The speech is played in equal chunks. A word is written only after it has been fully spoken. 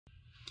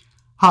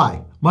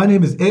Hi, my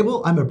name is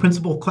Abel. I'm a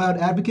principal cloud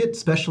advocate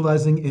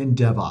specializing in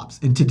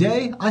DevOps. And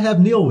today I have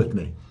Neil with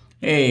me.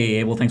 Hey,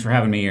 Abel, thanks for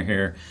having me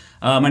here.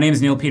 My name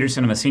is Neil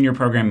Peterson. I'm a senior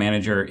program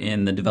manager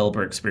in the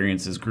Developer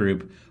Experiences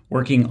group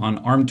working on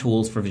ARM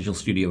tools for Visual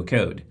Studio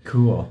Code.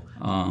 Cool.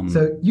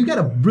 So you got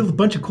a real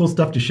bunch of cool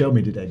stuff to show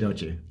me today,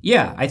 don't you?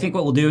 Yeah, I think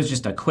what we'll do is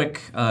just a quick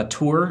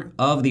tour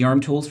of the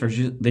ARM tools for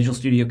Visual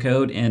Studio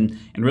Code, and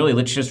really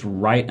let's just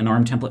write an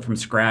ARM template from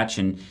scratch,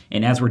 and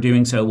as we're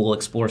doing so, we'll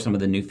explore some of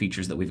the new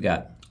features that we've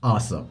got.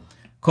 Awesome.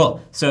 Cool.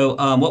 So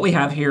what we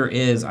have here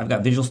is I've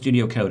got Visual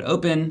Studio Code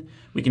open.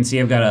 We can see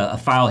I've got a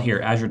file here,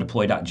 Azure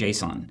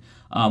deploy.json.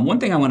 One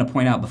thing I want to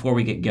point out before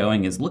we get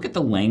going is look at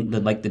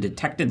the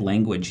detected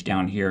language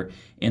down here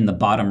in the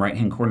bottom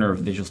right-hand corner of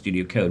Visual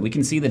Studio Code. We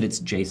can see that it's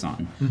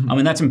JSON,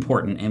 and that's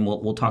important, and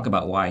we'll talk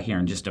about why here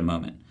in just a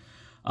moment.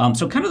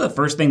 So kind of the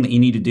first thing that you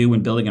need to do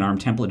when building an ARM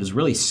template is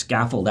really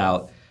scaffold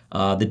out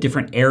the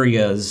different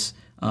areas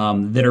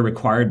that are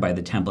required by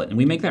the template, and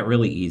we make that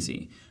really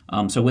easy.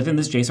 So within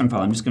this JSON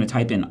file, I'm just going to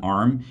type in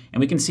ARM, and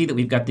we can see that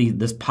we've got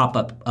this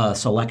pop-up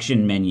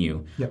selection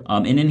menu. Yep.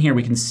 And in here,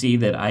 we can see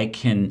that I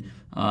can,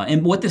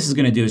 and what this is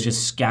going to do is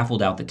just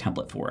scaffold out the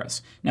template for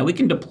us. Now, we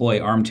can deploy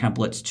ARM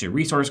templates to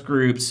resource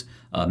groups,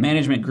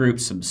 management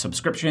groups,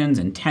 subscriptions,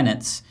 and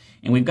tenants,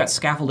 and we've got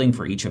scaffolding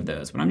for each of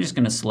those. But I'm just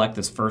going to select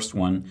this first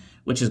one,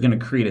 which is going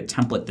to create a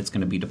template that's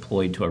going to be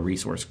deployed to a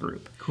resource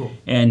group. Cool.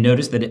 And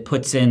notice that it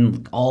puts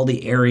in all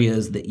the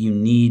areas that you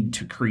need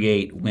to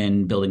create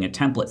when building a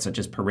template, such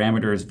as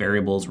parameters,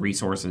 variables,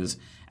 resources,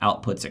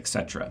 outputs,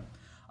 etc.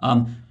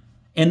 And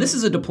this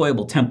is a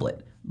deployable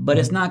template, but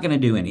it's not going to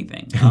do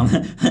anything.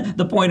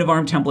 The point of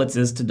ARM templates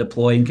is to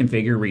deploy and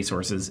configure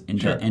resources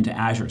into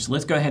Azure. So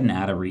let's go ahead and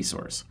add a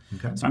resource.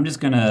 Okay. So I'm just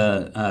going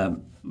to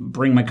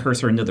bring my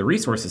cursor into the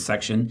resources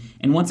section,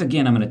 and once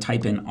again, I'm going to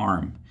type in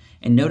ARM.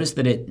 And notice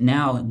that it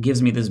now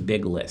gives me this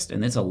big list,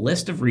 and it's a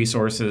list of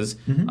resources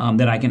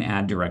that I can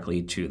add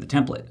directly to the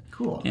template.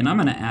 Cool. And I'm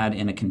going to add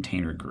in a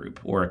container group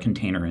or a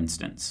container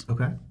instance.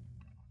 Okay.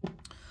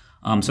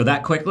 So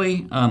that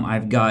quickly,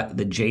 I've got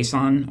the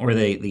JSON or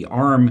the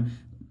ARM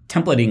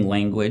templating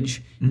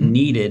language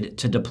needed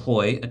to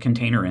deploy a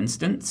container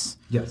instance.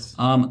 Yes.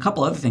 A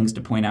couple other things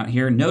to point out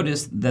here.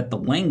 Notice that the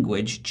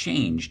language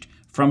changed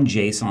from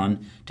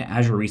JSON to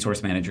Azure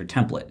Resource Manager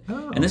template.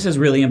 Oh. And this is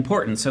really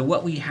important. So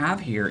what we have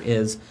here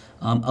is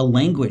a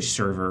language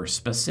server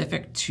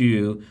specific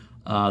to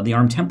the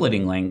ARM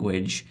templating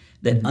language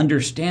that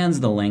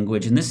understands the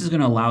language, and this is going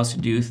to allow us to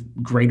do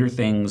greater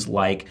things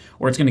like,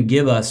 or it's going to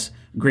give us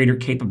greater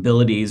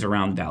capabilities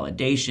around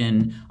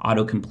validation,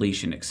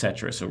 auto-completion,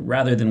 etc. So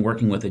rather than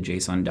working with a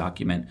JSON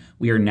document,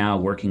 we are now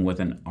working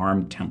with an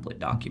ARM template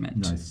document.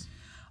 Nice.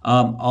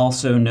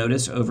 Also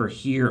notice over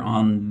here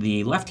on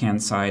the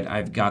left-hand side,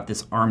 I've got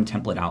this ARM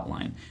template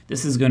outline.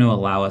 This is going to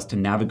allow us to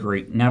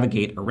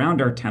navigate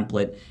around our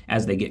template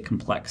as they get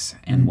complex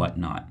and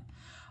whatnot.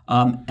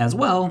 As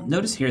well,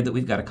 notice here that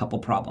we've got a couple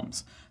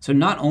problems. So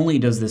not only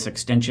does this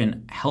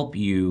extension help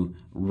you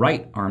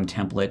write ARM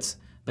templates,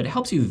 but it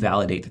helps you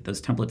validate that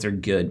those templates are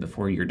good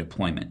before your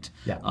deployment.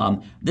 Yeah.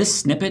 This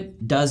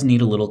snippet does need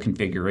a little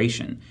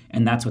configuration,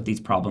 and that's what these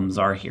problems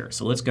are here.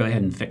 So let's go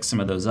ahead and fix some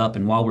of those up,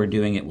 and while we're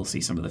doing it, we'll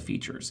see some of the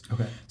features.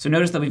 Okay. So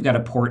notice that we've got a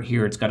port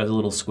here. It's got a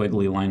little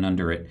squiggly line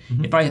under it.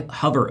 If I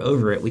hover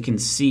over it, we can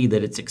see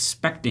that it's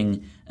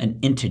expecting an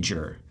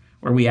integer,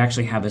 where we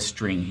actually have a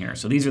string here.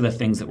 So these are the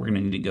things that we're going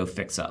to need to go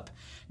fix up.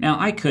 Now,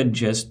 I could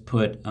just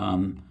put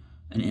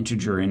an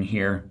integer in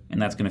here,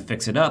 and that's going to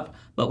fix it up,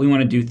 but we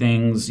want to do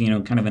things,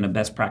 kind of in a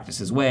best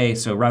practices way.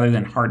 So rather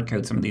than hard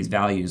code some of these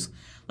values,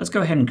 let's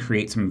go ahead and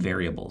create some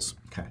variables.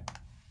 Okay.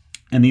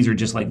 And these are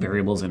just like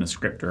variables in a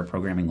script or a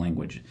programming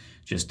language,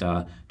 just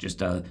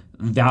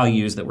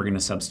values that we're going to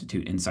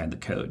substitute inside the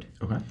code.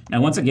 Okay.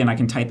 Now, once again, I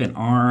can type in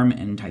ARM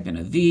and type in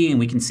a V, and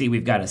we can see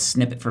we've got a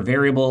snippet for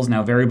variables.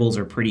 Now, variables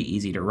are pretty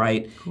easy to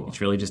write. Cool.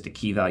 It's really just a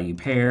key value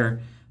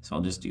pair. So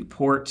I'll just do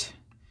port,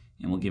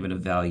 and we'll give it a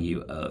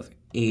value of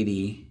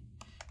 80.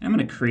 And I'm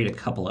going to create a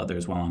couple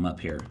others while I'm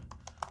up here.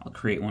 I'll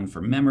create one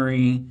for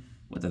memory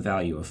with a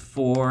value of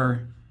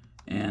 4,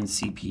 and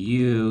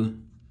CPU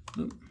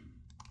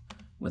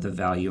with a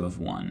value of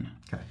 1.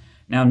 Okay.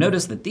 Now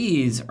notice that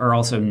these are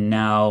also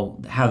now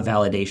have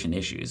validation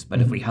issues, but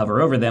if we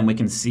hover over them, we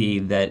can see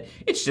that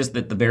it's just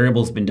that the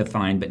variable's been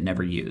defined but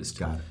never used.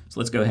 Got it. So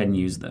let's go ahead and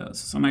use those.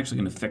 So I'm actually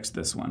going to fix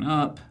this one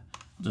up.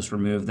 I'll just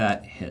remove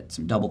that, hit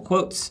some double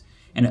quotes,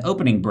 and an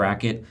opening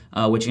bracket,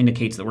 which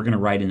indicates that we're going to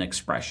write an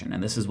expression.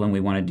 And this is when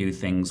we want to do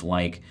things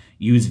like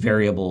use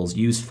variables,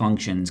 use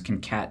functions,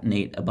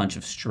 concatenate a bunch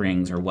of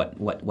strings or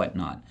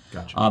whatnot.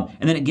 Gotcha.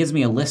 And then it gives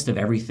me a list of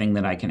everything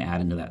that I can add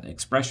into that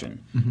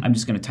expression. I'm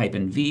just going to type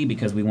in V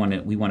because we want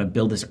to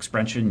build this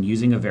expression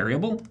using a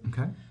variable.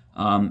 Okay.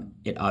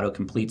 It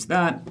auto-completes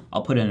that.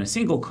 I'll put in a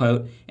single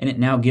quote, and it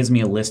now gives me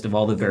a list of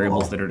all the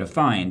variables that are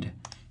defined.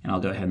 And I'll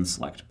go ahead and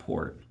select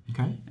port.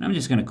 Okay. And I'm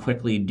just going to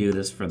quickly do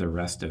this for the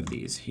rest of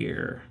these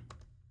here.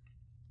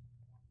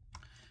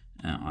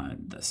 Now,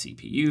 the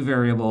CPU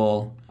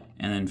variable,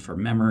 and then for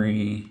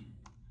memory,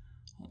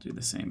 I'll do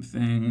the same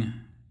thing.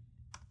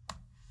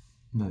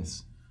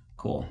 Nice.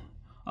 Cool.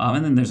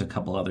 And then there's a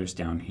couple others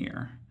down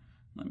here.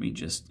 Let me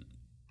just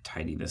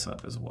tidy this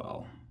up as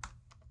well.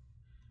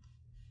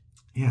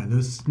 Yeah,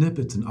 those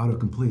snippets and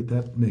autocomplete,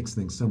 that makes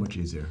things so much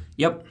easier.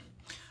 Yep.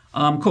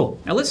 Cool.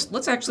 Now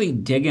let's actually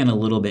dig in a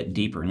little bit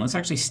deeper, and let's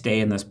actually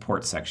stay in this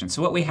port section.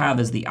 So what we have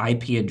is the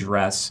IP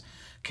address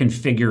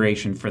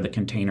configuration for the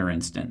container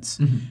instance,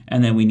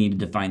 and then we need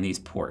to define these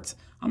ports.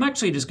 I'm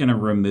actually just going to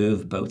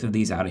remove both of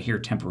these out of here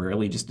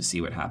temporarily just to see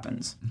what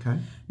happens. Okay.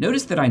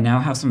 Notice that I now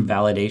have some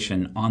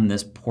validation on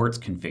this ports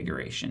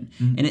configuration,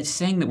 and it's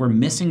saying that we're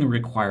missing a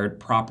required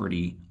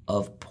property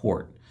of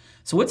port.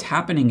 So what's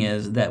happening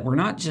is that we're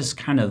not just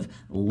kind of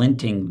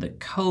linting the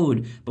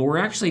code, but we're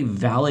actually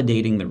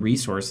validating the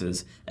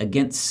resources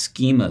against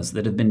schemas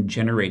that have been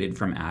generated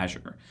from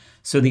Azure.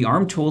 So the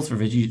ARM tools for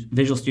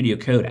Visual Studio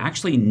Code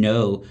actually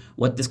know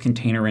what this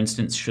container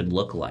instance should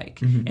look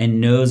like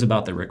and knows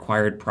about the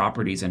required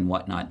properties and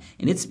whatnot.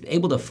 And it's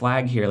able to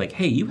flag here like,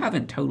 hey, you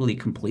haven't totally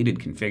completed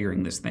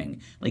configuring this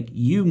thing. Like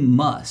you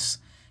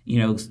must,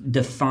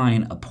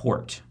 define a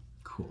port.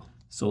 Cool.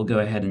 So we'll go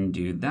ahead and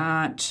do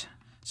that.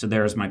 So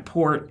there's my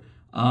port.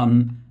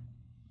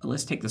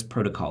 Let's take this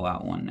protocol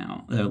out one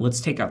now.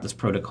 Let's take out this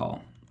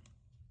protocol.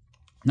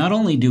 Not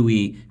only do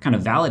we kind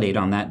of validate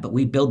on that, but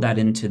we build that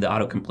into the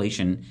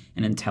auto-completion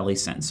in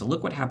IntelliSense. So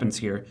look what happens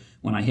here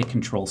when I hit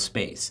Control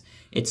Space.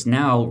 It's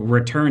now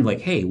returned like,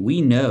 hey, we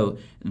know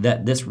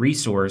that this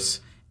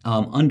resource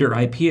under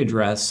IP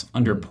address,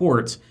 under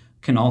ports,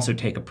 can also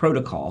take a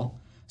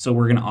protocol. So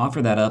we're going to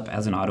offer that up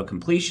as an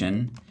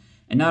auto-completion.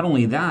 And not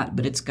only that,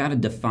 but it's got a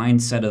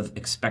defined set of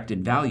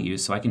expected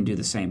values, so I can do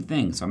the same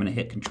thing. So I'm going to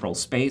hit Control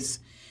Space,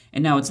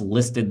 and now it's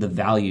listed the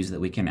values that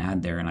we can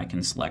add there, and I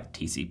can select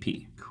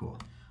TCP. Cool.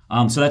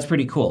 So that's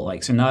pretty cool.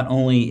 So not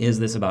only is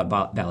this about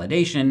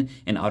validation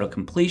and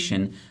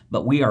auto-completion,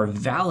 but we are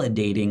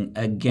validating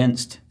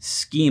against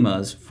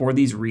schemas for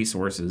these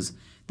resources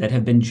that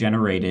have been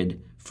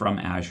generated from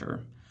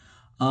Azure.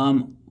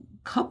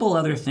 Couple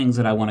other things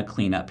that I want to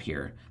clean up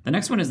here. The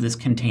next one is this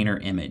container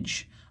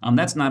image.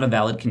 That's not a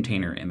valid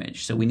container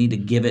image, so we need to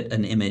give it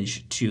an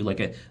image to like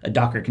a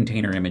Docker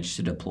container image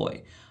to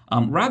deploy.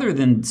 Rather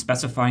than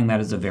specifying that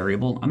as a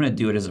variable, I'm going to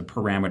do it as a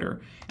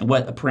parameter. And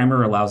what a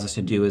parameter allows us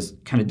to do is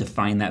kind of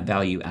define that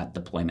value at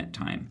deployment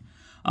time.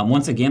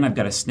 Once again, I've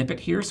got a snippet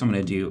here, so I'm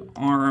going to do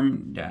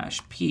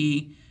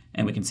arm-p,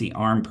 and we can see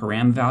arm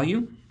param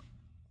value.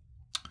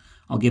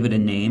 I'll give it a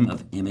name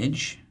of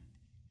image.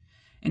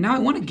 And now I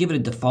want to give it a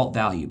default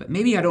value, but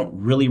maybe I don't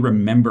really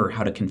remember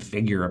how to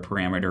configure a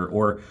parameter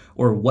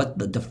or what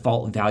the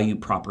default value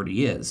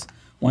property is.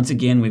 Once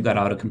again, we've got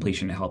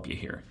auto-completion to help you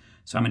here.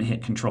 So I'm going to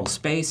hit Control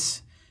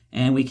Space,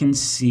 and we can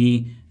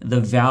see the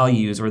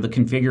values or the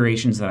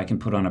configurations that I can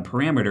put on a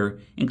parameter,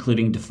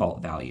 including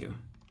default value.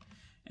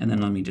 And then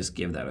let me just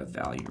give that a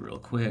value real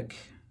quick.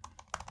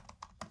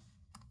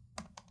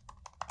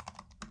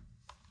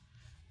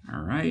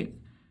 All right.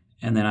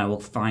 And then I will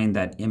find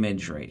that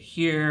image right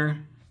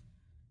here.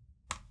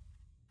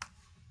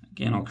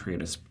 Again, I'll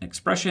create an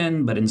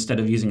expression, but instead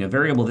of using a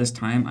variable this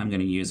time, I'm going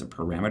to use a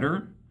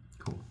parameter.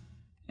 Cool.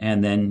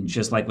 And then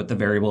just like with the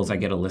variables, I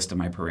get a list of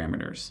my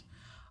parameters.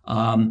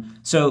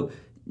 So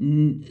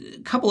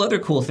a couple other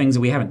cool things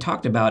that we haven't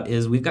talked about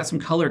is we've got some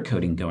color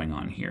coding going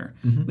on here.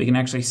 We can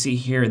actually see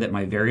here that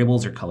my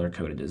variables are color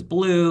coded as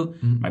blue,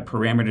 my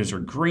parameters are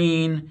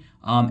green,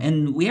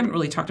 and we haven't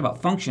really talked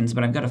about functions,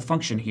 but I've got a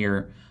function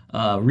here,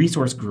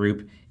 resource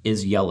group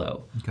is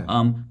yellow. Okay.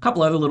 A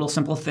couple other little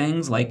simple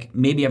things, like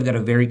maybe I've got a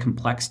very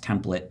complex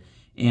template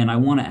and I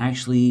want to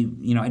actually,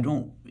 I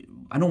don't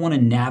want to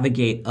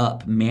navigate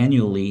up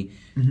manually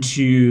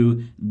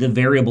to the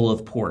variable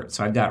of port.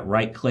 So I've got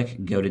right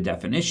click, go to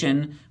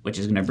definition, which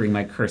is going to bring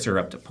my cursor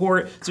up to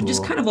port. So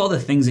just kind of all the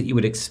things that you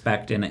would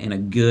expect in a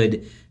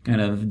good kind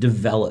of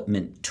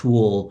development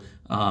tool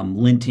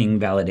linting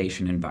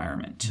validation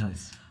environment.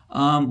 Nice.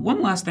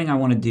 One last thing I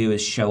want to do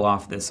is show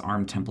off this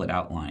ARM template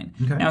outline.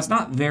 Okay. Now, it's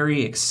not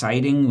very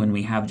exciting when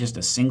we have just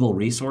a single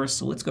resource,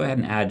 so let's go ahead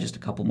and add just a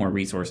couple more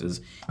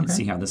resources and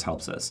see how this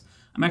helps us.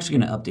 I'm actually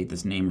going to update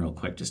this name real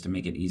quick just to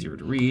make it easier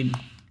to read.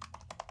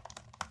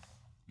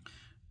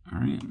 All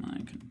right,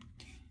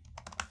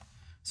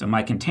 so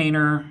my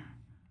container,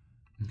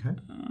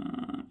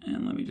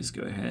 and let me just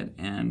go ahead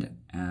and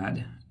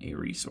add a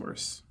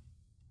resource.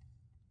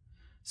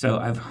 So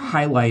I've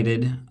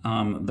highlighted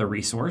the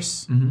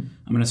resource. I'm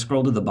going to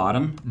scroll to the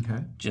bottom,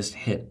 just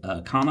hit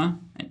a comma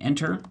and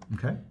enter.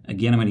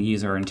 Again, I'm going to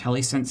use our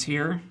IntelliSense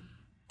here.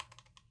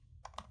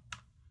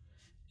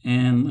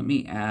 And let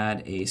me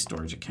add a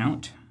storage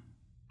account.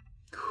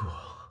 Cool.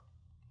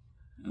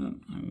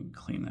 I'm going to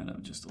clean that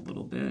up just a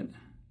little bit.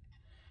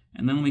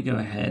 And then let me go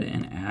ahead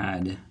and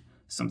add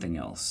something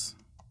else.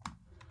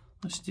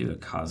 Let's do a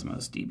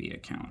Cosmos DB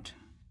account.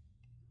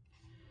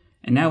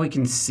 And now we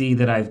can see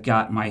that I've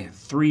got my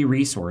 3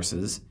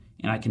 resources,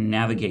 and I can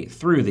navigate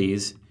through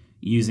these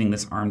using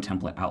this ARM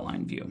template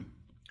outline view.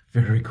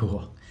 Very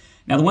cool.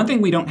 Now, the one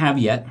thing we don't have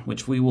yet,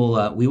 which we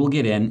will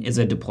get in, is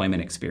a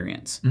deployment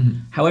experience.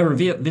 However,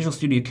 Visual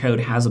Studio Code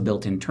has a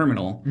built-in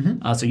terminal.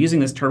 So using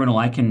this terminal,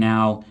 I can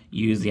now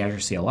use the Azure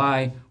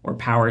CLI or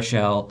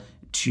PowerShell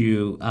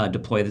to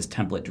deploy this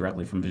template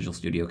directly from Visual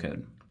Studio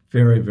Code.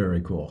 Very,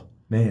 very cool.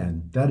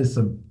 Man, that is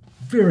some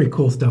very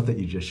cool stuff that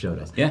you just showed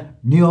us. Yeah.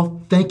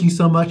 Neil, thank you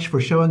so much for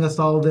showing us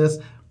all of this.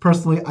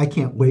 Personally, I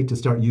can't wait to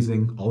start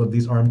using all of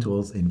these ARM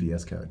tools in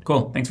VS Code.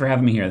 Cool. Thanks for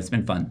having me here. It's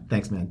been fun.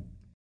 Thanks, man.